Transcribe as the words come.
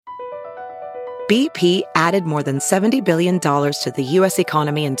BP added more than $70 billion to the U.S.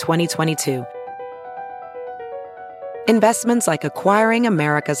 economy in 2022. Investments like acquiring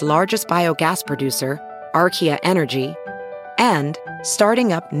America's largest biogas producer, RHOA Energy, and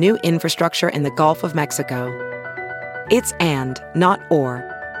starting up new infrastructure in the Gulf of Mexico. It's and, not or.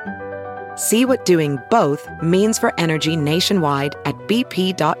 See what doing both means for energy nationwide at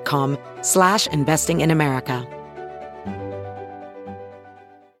bp.com/investing in America.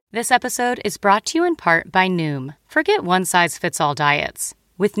 This episode is brought to you in part by Noom. Forget one-size-fits-all diets.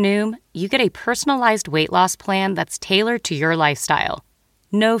 With Noom, you get a personalized weight loss plan that's tailored to your lifestyle.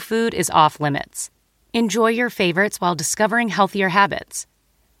 No food is off limits. Enjoy your favorites while discovering healthier habits.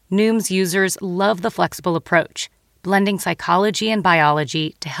 Noom's users love the flexible approach, blending psychology and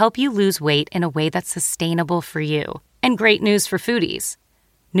biology to help you lose weight in a way that's sustainable for you. And great news for foodies.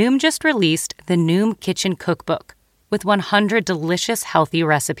 Noom just released the Noom Kitchen Cookbook with 100 delicious, healthy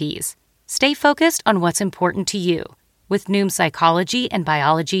recipes. Stay focused on what's important to you with Noom's psychology and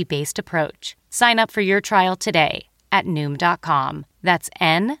biology-based approach. Sign up for your trial today at Noom.com. That's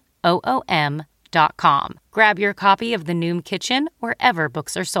NOOM.com. Grab your copy of The Noom Kitchen wherever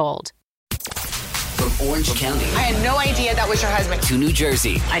books are sold. From Orange County. I had no idea that was your husband. To New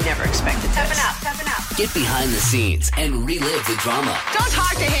Jersey. I never expected this. Toughen up. Get behind the scenes and relive the drama. Don't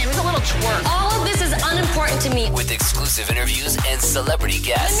talk to him. He's a little twerp. All of this is unimportant to me. With exclusive interviews and celebrity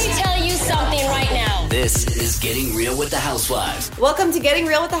guests. Let me tell you something right now. This is Getting Real with the Housewives. Welcome to Getting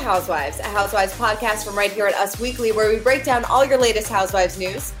Real with the Housewives, a Housewives podcast from right here at Us Weekly, where we break down all your latest Housewives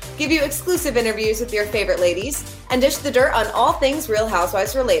news, give you exclusive interviews with your favorite ladies, and dish the dirt on all things Real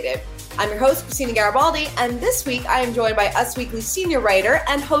Housewives related. I'm your host, Christina Garibaldi, and this week I am joined by Us Weekly senior writer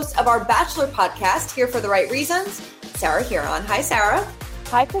and host of our Bachelor podcast, Here for the Right Reasons, Sarah Huron. Hi, Sarah.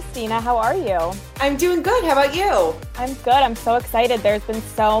 Hi, Christina. How are you? I'm doing good. How about you? I'm good. I'm so excited. There's been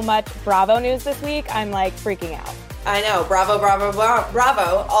so much Bravo news this week. I'm like freaking out. I know. Bravo, bravo,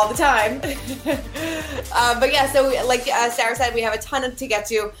 bravo all the time. But yeah, so like Sarah said, we have a ton to get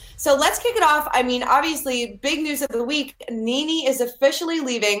to. So let's kick it off. I mean, obviously, big news of the week. NeNe is officially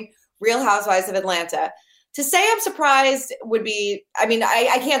leaving Real Housewives of Atlanta. To say I'm surprised would be, I mean,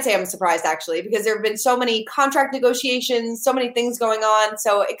 I can't say I'm surprised actually, because there have been so many contract negotiations, so many things going on.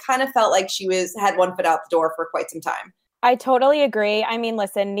 So it kind of felt like she had one foot out the door for quite some time. I totally agree. I mean,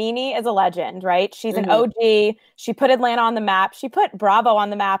 listen, NeNe is a legend, right? She's an OG. She put Atlanta on the map. She put Bravo on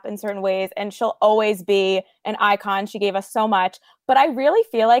the map in certain ways, and she'll always be an icon. She gave us so much. But I really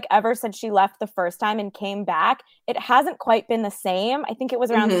feel like ever since she left the first time and came back, it hasn't quite been the same. I think it was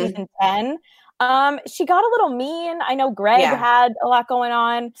around season 10. She got a little mean. I know Greg had a lot going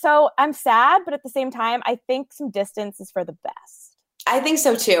on. So I'm sad, but at the same time, I think some distance is for the best. I think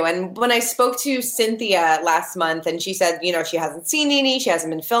so too. And when I spoke to Cynthia last month and she said, you know, she hasn't seen NeNe, she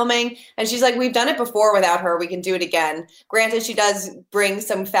hasn't been filming. And she's like, we've done it before without her. We can do it again. Granted, she does bring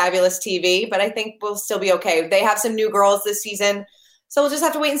some fabulous TV, but I think we'll still be okay. They have some new girls this season. So we'll just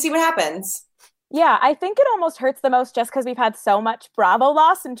have to wait and see what happens. Yeah, I think it almost hurts the most just because we've had so much Bravo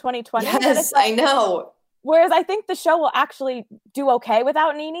loss in 2020. Yes, I know. Whereas I think the show will actually do okay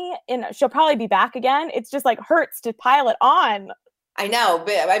without NeNe, and she'll probably be back again. It's just like hurts to pile it on. I know,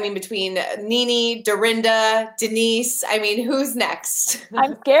 but I mean, between NeNe, Dorinda, Denise, I mean, who's next?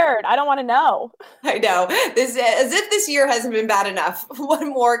 I'm scared. I don't want to know. I know. This as if this year hasn't been bad enough. What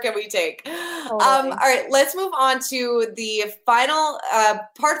more can we take? Totally. All right, let's move on to the final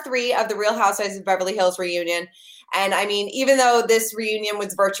part 3 of the Real Housewives of Beverly Hills reunion. And I mean, even though this reunion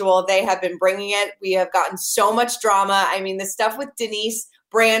was virtual, they have been bringing it. We have gotten so much drama. I mean, the stuff with Denise,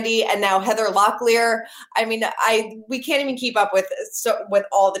 Brandi, and now Heather Locklear. I mean, we can't even keep up with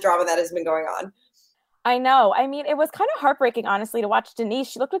all the drama that has been going on. I know. I mean, it was kind of heartbreaking, honestly, to watch Denise.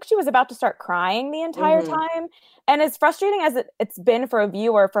 She looked like she was about to start crying the entire time. And as frustrating as it's been for a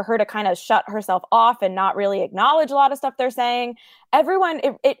viewer, for her to kind of shut herself off and not really acknowledge a lot of stuff they're saying, everyone,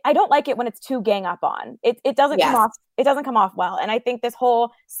 I don't like it when it's too gang up on. It doesn't come off. It doesn't come off well. And I think this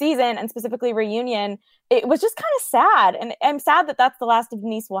whole season, and specifically reunion, it was just kind of sad. And I'm sad that that's the last of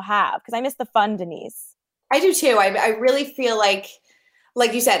Denise we'll have, because I miss the fun Denise. I do too. I really feel like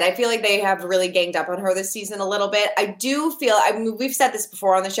you said, I feel like they have really ganged up on her this season a little bit. I do feel, I mean, we've said this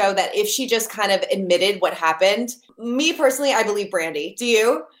before on the show, that if she just kind of admitted what happened, me personally, I believe Brandi. Do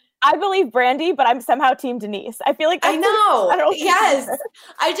you? I believe Brandi, but I'm somehow team Denise. I feel like I know. Yes.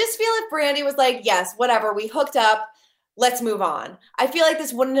 I just feel if Brandi was like, yes, whatever, we hooked up, let's move on. I feel like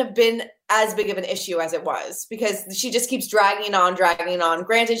this wouldn't have been as big of an issue as it was, because she just keeps dragging on.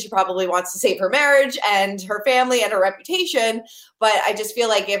 Granted, she probably wants to save her marriage and her family and her reputation, but I just feel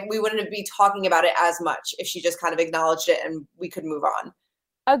like if we wouldn't be talking about it as much if she just kind of acknowledged it and we could move on.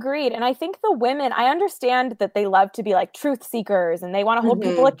 Agreed. And I think the women, I understand that they love to be like truth seekers and they want to hold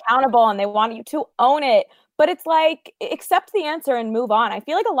people accountable and they want you to own it. But it's like, accept the answer and move on. I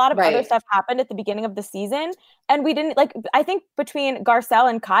feel like a lot of other stuff happened at the beginning of the season. And we didn't I think between Garcelle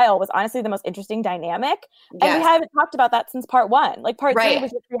and Kyle was honestly the most interesting dynamic. Yes. And we haven't talked about that since part 1. Like part 3 was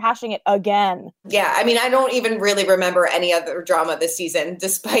just rehashing it again. Yeah. I mean, I don't even really remember any other drama this season,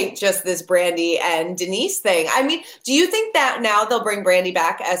 despite just this Brandi and Denise thing. I mean, do you think that now they'll bring Brandi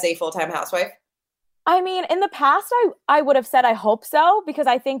back as a full-time housewife? I mean, in the past, I would have said I hope so, because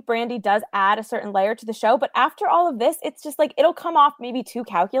I think Brandi does add a certain layer to the show. But after all of this, it's just like, it'll come off maybe too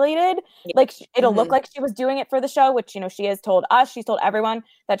calculated. Like it'll look like she was doing it for the show, which, she has told us, she's told everyone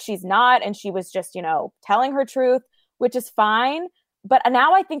that she's not. And she was just, telling her truth, which is fine. But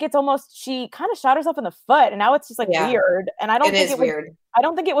now I think it's almost, she kind of shot herself in the foot. And now it's just weird. And I don't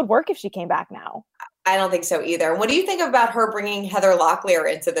think it would work if she came back now. I don't think so either. What do you think about her bringing Heather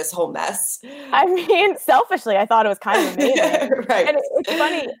Locklear into this whole mess? I mean, selfishly, I thought it was kind of amazing. Right. And it's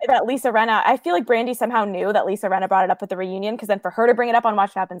funny that Lisa Rinna, I feel like Brandi somehow knew that Lisa Rinna brought it up at the reunion, because then for her to bring it up on Watch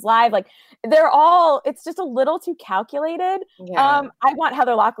What Happens Live, like it's just a little too calculated. Yeah. I want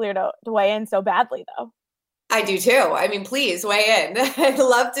Heather Locklear to weigh in so badly, though. I do too. I mean, please weigh in. I'd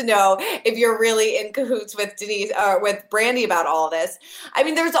love to know if you're really in cahoots with Denise or with Brandi about all this. I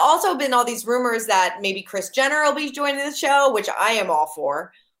mean, there's also been all these rumors that maybe Kris Jenner will be joining the show, which I am all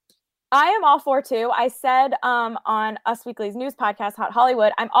for. I am all for too. I said on Us Weekly's news podcast, Hot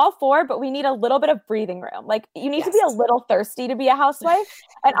Hollywood, I'm all for, but we need a little bit of breathing room. Like, you need to be a little thirsty to be a housewife.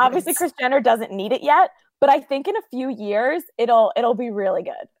 And obviously Kris Jenner doesn't need it yet, but I think in a few years it'll be really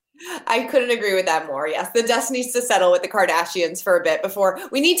good. I couldn't agree with that more. Yes, the dust needs to settle with the Kardashians for a bit before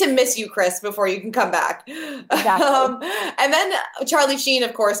we need to miss you, Kris, before you can come back. Exactly. And then Charlie Sheen,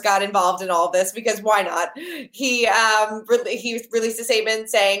 of course, got involved in all of this, because why not? He released a statement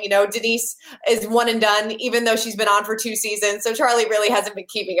saying, Denise is one and done, even though she's been on for 2 seasons. So Charlie really hasn't been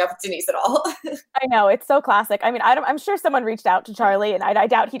keeping up with Denise at all. I know, it's so classic. I mean, I'm sure someone reached out to Charlie, and I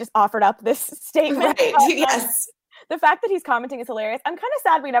doubt he just offered up this statement. Right. Yes. The fact that he's commenting is hilarious. I'm kind of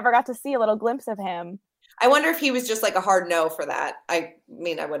sad we never got to see a little glimpse of him. I wonder if he was just like a hard no for that. I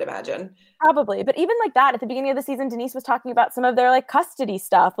mean, I would imagine. Probably. But even like that, at the beginning of the season, Denise was talking about some of their like custody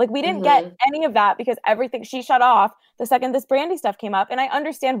stuff. Like, we didn't get any of that because everything she shut off the second this Brandi stuff came up. And I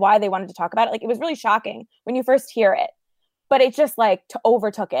understand why they wanted to talk about it. Like, it was really shocking when you first hear it. But it just like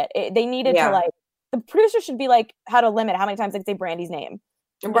overtook it. They needed to like, the producer should be like, how to limit how many times they can say Brandi's name.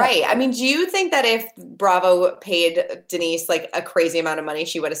 Right. I mean, do you think that if Bravo paid Denise like a crazy amount of money,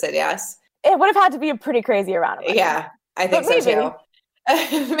 she would have said yes? It would have had to be a pretty crazy amount of money. Yeah, I think so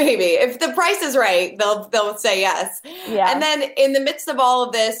too. Maybe. If the price is right, they'll say yes. Yeah. And then in the midst of all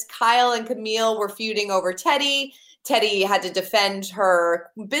of this, Kyle and Camille were feuding over Teddi. Teddi had to defend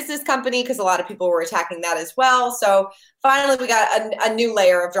her business company because a lot of people were attacking that as well. So finally, we got a new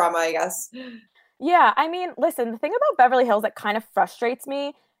layer of drama, I guess. Yeah, I mean, listen, the thing about Beverly Hills that kind of frustrates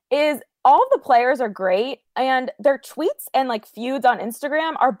me is all of the players are great, and their tweets and like feuds on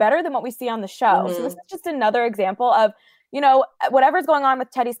Instagram are better than what we see on the show. So this is just another example of, whatever's going on with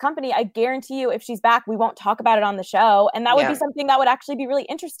Teddi's company, I guarantee you if she's back, we won't talk about it on the show. And that would be something that would actually be really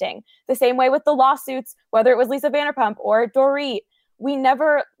interesting. The same way with the lawsuits, whether it was Lisa Vanderpump or Dorit. We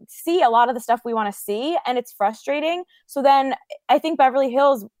never see a lot of the stuff we want to see, and it's frustrating. So then I think Beverly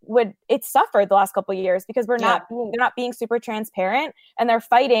Hills it's suffered the last couple of years because they're not being super transparent, and they're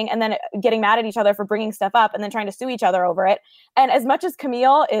fighting and then getting mad at each other for bringing stuff up and then trying to sue each other over it. And as much as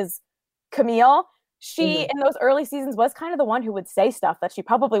Camille is Camille, she in those early seasons was kind of the one who would say stuff that she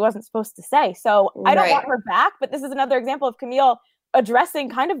probably wasn't supposed to say. So I don't want her back, but this is another example of Camille addressing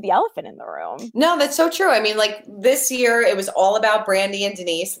kind of the elephant in the room. No, that's so true. I mean, like this year, it was all about Brandi and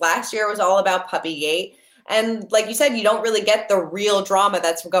Denise. Last year, it was all about Puppygate. And like you said, you don't really get the real drama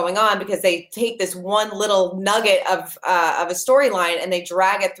that's going on because they take this one little nugget of a storyline and they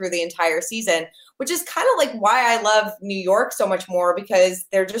drag it through the entire season, which is kind of like why I love New York so much more, because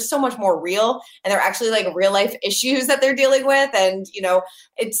they're just so much more real and they're actually like real life issues that they're dealing with. And,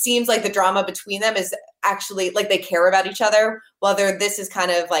 it seems like the drama between them is actually like they care about each other, whether this is kind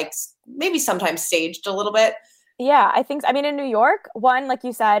of like maybe sometimes staged a little bit. Yeah, I think, in New York, one, like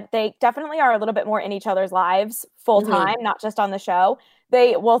you said, they definitely are a little bit more in each other's lives full time, not just on the show.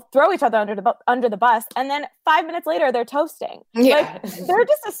 They will throw each other under the bus, and then 5 minutes later, they're toasting. Yeah. Like, they're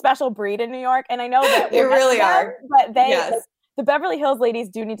just a special breed in New York, and I know that they really are. But the Beverly Hills ladies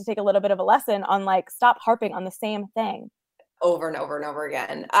do need to take a little bit of a lesson on like stop harping on the same thing over and over and over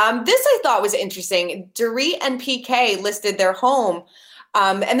again. This I thought was interesting. Dorit and PK listed their home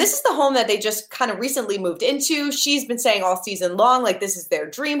And this is the home that they just kind of recently moved into. She's been saying all season long, like this is their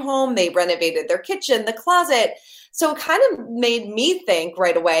dream home. They renovated their kitchen, the closet. So it kind of made me think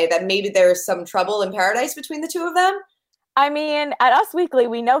right away that maybe there's some trouble in paradise between the two of them. I mean, at Us Weekly,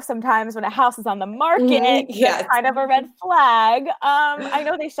 we know sometimes when a house is on the market, Yes. it's kind of a red flag. I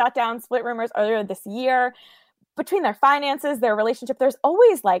know they shut down split rumors earlier this year. Between their finances, their relationship, there's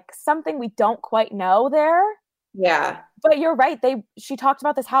always like something we don't quite know there. Yeah. But you're right. She talked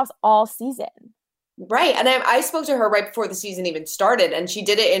about this house all season. Right. And I spoke to her right before the season even started, and she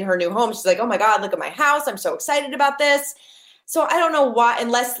did it in her new home. She's like, oh my God, look at my house. I'm so excited about this. So I don't know why,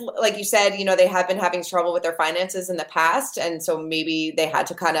 unless, like you said, they have been having trouble with their finances in the past. And so maybe they had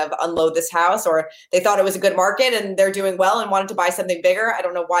to kind of unload this house, or they thought it was a good market and they're doing well and wanted to buy something bigger. I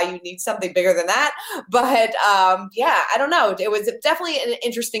don't know why you need something bigger than that. But yeah, I don't know. It was definitely an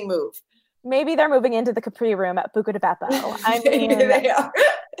interesting move. Maybe they're moving into the Capri room at Buca di Beppo. I mean, they are.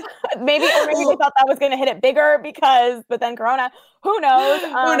 maybe they thought that was going to hit it bigger but then Corona, who knows?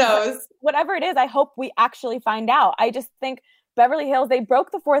 Who knows? Whatever it is, I hope we actually find out. I just think Beverly Hills, they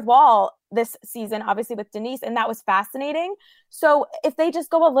broke the fourth wall this season, obviously with Denise, and that was fascinating. So if they just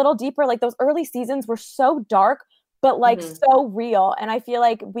go a little deeper, like those early seasons were so dark, but like so real. And I feel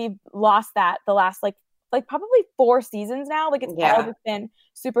like we've lost that the last like probably 4 seasons now. Like it's all just been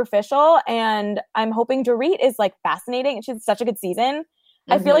superficial. And I'm hoping Dorit is like fascinating. And she's such a good season.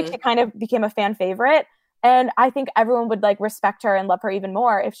 I feel like she kind of became a fan favorite. And I think everyone would like respect her and love her even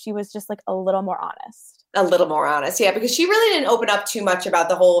more if she was just like a little more honest. A little more honest. Yeah, because she really didn't open up too much about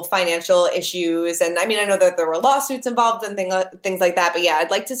the whole financial issues. And I mean, I know that there were lawsuits involved and things like that. But yeah,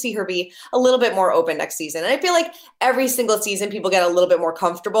 I'd like to see her be a little bit more open next season. And I feel like every single season, people get a little bit more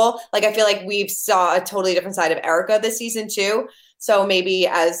comfortable. Like, I feel like we've saw a totally different side of Erica this season too. So maybe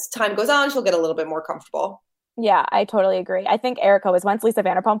as time goes on, she'll get a little bit more comfortable. Yeah, I totally agree. I think Erica was, once Lisa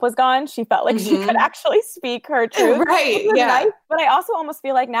Vanderpump was gone, she felt like she could actually speak her truth. Right, yeah. Nice. But I also almost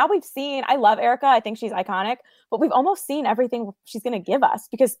feel like now we've seen, I love Erica. I think she's iconic, but we've almost seen everything she's going to give us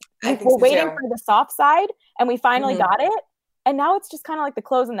because we're waiting for the soft side and we finally got it. And now it's just kind of like the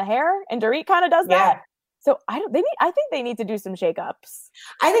clothes and the hair, and Dorit kind of does that. So I think they need to do some shakeups.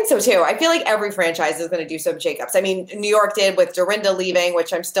 I think so too. I feel like every franchise is going to do some shakeups. I mean, New York did with Dorinda leaving,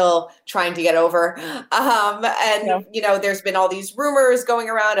 which I'm still trying to get over. There's been all these rumors going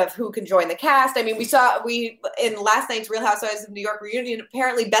around of who can join the cast. I mean, we in last night's Real Housewives of New York reunion,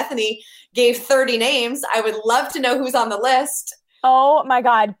 apparently Bethany gave 30 names. I would love to know who's on the list. Oh my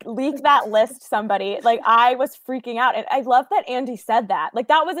God, leak that list, somebody. Like, I was freaking out. And I love that Andy said that. Like,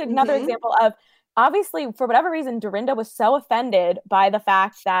 that was another example of, obviously, for whatever reason, Dorinda was so offended by the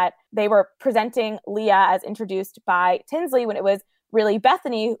fact that they were presenting Leah as introduced by Tinsley when it was really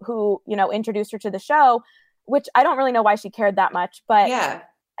Bethany who, introduced her to the show, which I don't really know why she cared that much. But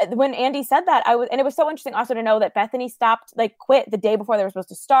when Andy said that, and it was so interesting also to know that Bethany quit the day before they were supposed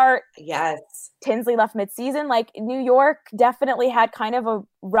to start. Yes. Tinsley left mid-season. Like, New York definitely had kind of a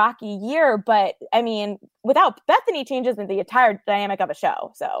rocky year, but I mean, without Bethany changes in the entire dynamic of a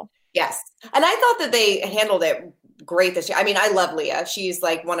show. So. Yes. And I thought that they handled it great this year. I mean, I love Leah. She's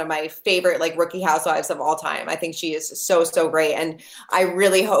like one of my favorite rookie housewives of all time. I think she is so, so great. And I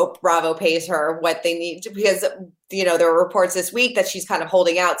really hope Bravo pays her what they need because, there were reports this week that she's kind of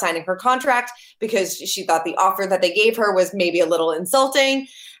holding out signing her contract because she thought the offer that they gave her was maybe a little insulting.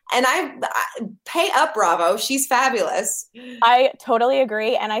 And I pay up Bravo. She's fabulous. I totally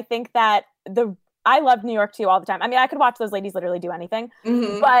agree. And I think that I love New York too all the time. I mean, I could watch those ladies literally do anything,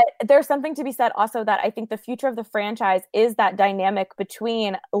 but there's something to be said also that I think the future of the franchise is that dynamic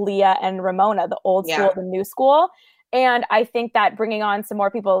between Leah and Ramona, the old school, the new school. And I think that bringing on some more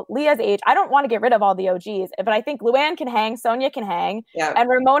people, Leah's age, I don't want to get rid of all the OGs, but I think Luann can hang, Sonia can hang, and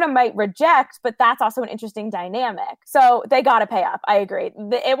Ramona might reject, but that's also an interesting dynamic. So they got to pay up. I agree.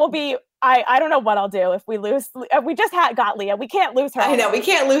 It will be, I don't know what I'll do if we lose. We just got Leah. We can't lose her. I know. We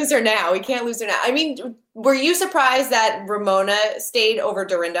can't lose her now. I mean, were you surprised that Ramona stayed over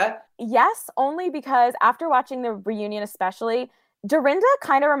Dorinda? Yes, only because after watching the reunion especially, Dorinda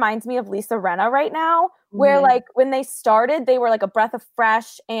kind of reminds me of Lisa Rinna right now, where when they started, they were like a breath of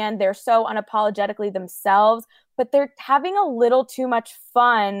fresh and they're so unapologetically themselves, but they're having a little too much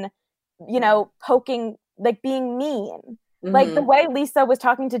fun, poking, being mean. Like the way Lisa was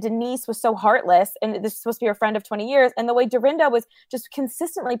talking to Denise was so heartless, and this is supposed to be her friend of 20 years. And the way Dorinda was just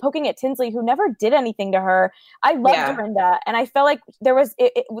consistently poking at Tinsley, who never did anything to her. I love Dorinda, and I felt like there was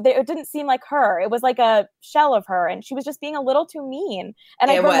it didn't seem like her. It was like a shell of her, and she was just being a little too mean.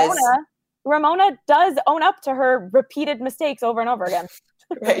 And Ramona does own up to her repeated mistakes over and over again.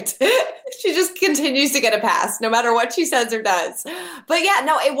 Right. She just continues to get a pass no matter what she says or does. But yeah,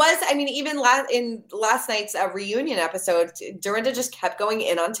 no, it was, I mean, even in last night's reunion episode, Dorinda just kept going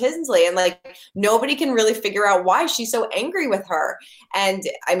in on Tinsley, and like nobody can really figure out why she's so angry with her. And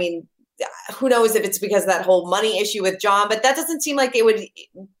I mean, who knows if it's because of that whole money issue with John, but that doesn't seem like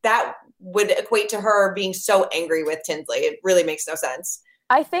that would equate to her being so angry with Tinsley. It really makes no sense.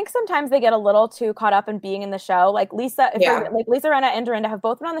 I think sometimes they get a little too caught up in being in the show. Like Lisa Rinna and Dorinda have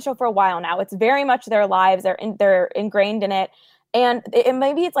both been on the show for a while now. It's very much their lives. They're ingrained in it. And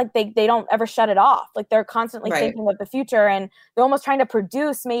maybe it's like they don't ever shut it off. Like they're constantly thinking of the future, and they're almost trying to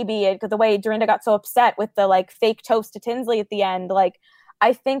produce maybe the way Dorinda got so upset with the like fake toast to Tinsley at the end. Like,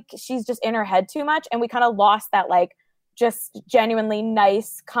 I think she's just in her head too much. And we kind of lost that like just genuinely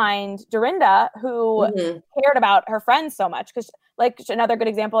nice, kind Dorinda who cared about her friends so much. Because like another good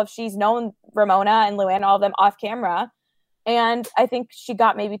example of she's known Ramona and Luann, all of them off camera. And I think she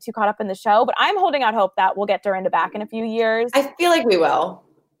got maybe too caught up in the show. But I'm holding out hope that we'll get Dorinda back in a few years. I feel like we will.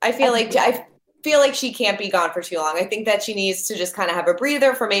 I feel like she can't be gone for too long. I think that she needs to just kind of have a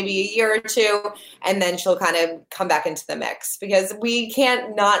breather for maybe a year or two, and then she'll kind of come back into the mix, because we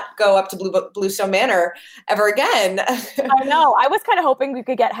can't not go up to Bluestone Manor ever again. I know. I was kind of hoping we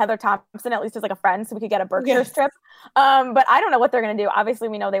could get Heather Thompson at least as like a friend, so we could get a Berkshire trip. But I don't know what they're going to do. Obviously,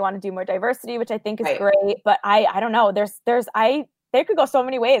 we know they want to do more diversity, which I think is great. But I don't know. They could go so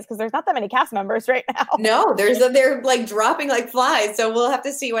many ways because there's not that many cast members right now. No, they're like dropping like flies. So we'll have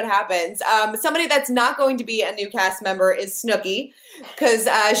to see what happens. Somebody that's not going to be a new cast member is Snooki, because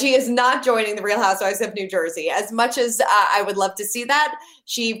she is not joining the Real Housewives of New Jersey. As much as I would love to see that,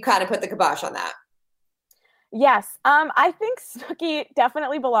 she kind of put the kibosh on that. Yes. I think Snooki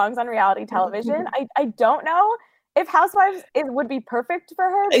definitely belongs on reality television. I don't know if Housewives would be perfect for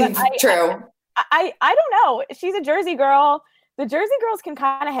her. But True. I don't know. She's a Jersey girl. The Jersey girls can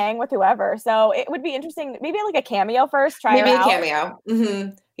kind of hang with whoever. So it would be interesting. Maybe like a cameo first. Maybe a cameo. Mm-hmm.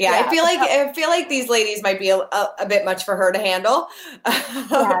 Yeah, I feel like these ladies might be a bit much for her to handle.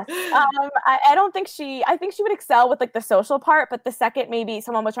 Yes. I don't think I think she would excel with like the social part, but the second maybe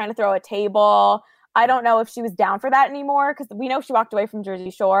someone was trying to throw a table, I don't know if she was down for that anymore, because we know she walked away from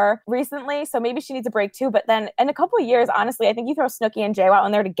Jersey Shore recently. So maybe she needs a break too. But then in a couple of years, honestly, I think you throw Snooki and JWoww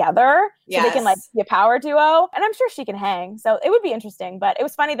in there together so they can like be a power duo. And I'm sure she can hang. So it would be interesting. But it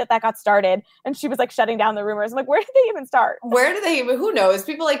was funny that got started and she was like shutting down the rumors. I'm like, where did they even start? Who knows?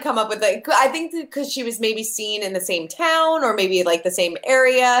 People like come up with like, I think because she was maybe seen in the same town or maybe like the same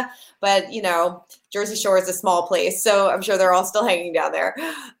area. But, you know, Jersey Shore is a small place, so I'm sure they're all still hanging down there.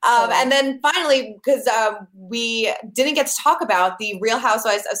 And then finally, because we didn't get to talk about the Real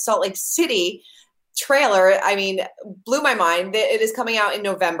Housewives of Salt Lake City trailer, I mean, blew my mind. It is coming out in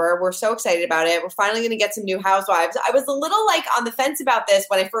November. We're so excited about it. We're finally going to get some new housewives. I was a little like on the fence about this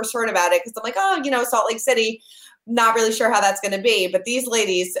when I first heard about it, because I'm like, oh, you know, Salt Lake City, not really sure how that's going to be. But these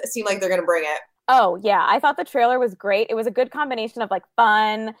ladies seem like they're going to bring it. Oh, yeah. I thought the trailer was great. It was a good combination of like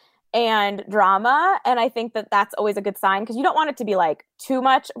fun and drama. And I think that's always a good sign, because you don't want it to be like too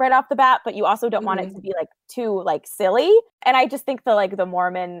much right off the bat, but you also don't want it to be like too like silly. And I just think the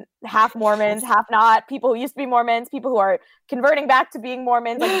Mormons, half not, people who used to be Mormons, people who are converting back to being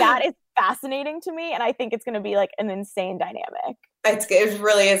Mormons, like that is fascinating to me. And I think it's going to be like an insane dynamic. It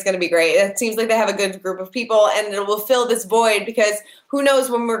really is going to be great. It seems like they have a good group of people, and it will fill this void, because who knows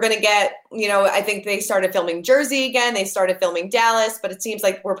when we're going to get, you know, I think they started filming Jersey again. They started filming Dallas, but it seems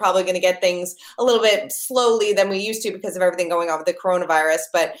like we're probably going to get things a little bit slowly than we used to because of everything going on with the coronavirus.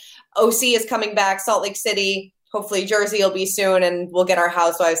 But OC is coming back, Salt Lake City. Hopefully Jersey will be soon, and we'll get our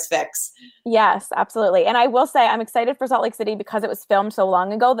housewives fix. Yes, absolutely. And I will say I'm excited for Salt Lake City because it was filmed so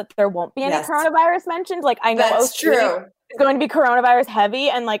long ago that there won't be any coronavirus mentioned. Like I know that's true. It's going to be coronavirus heavy,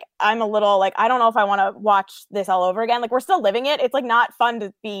 and like I'm a little like I don't know if I want to watch this all over again. Like we're still living it. It's like not fun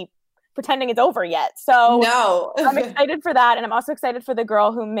to be pretending it's over yet. So no. I'm excited for that, and I'm also excited for the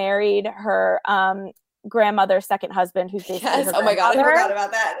girl who married her grandmother's second husband, who's basically her oh my god, I forgot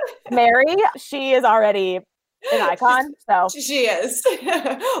about that. Mary, she is already an icon. So she is.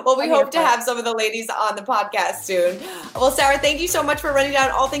 Well, we hope to have some of the ladies on the podcast soon. Well, Sarah, thank you so much for running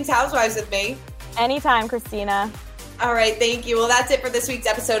down all things Housewives with me. Anytime, Christina. All right, thank you. Well, that's it for this week's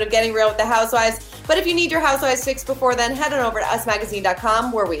episode of Getting Real with the Housewives. But if you need your Housewives fix before then, head on over to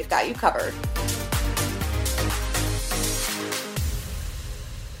usmagazine.com, where we've got you covered.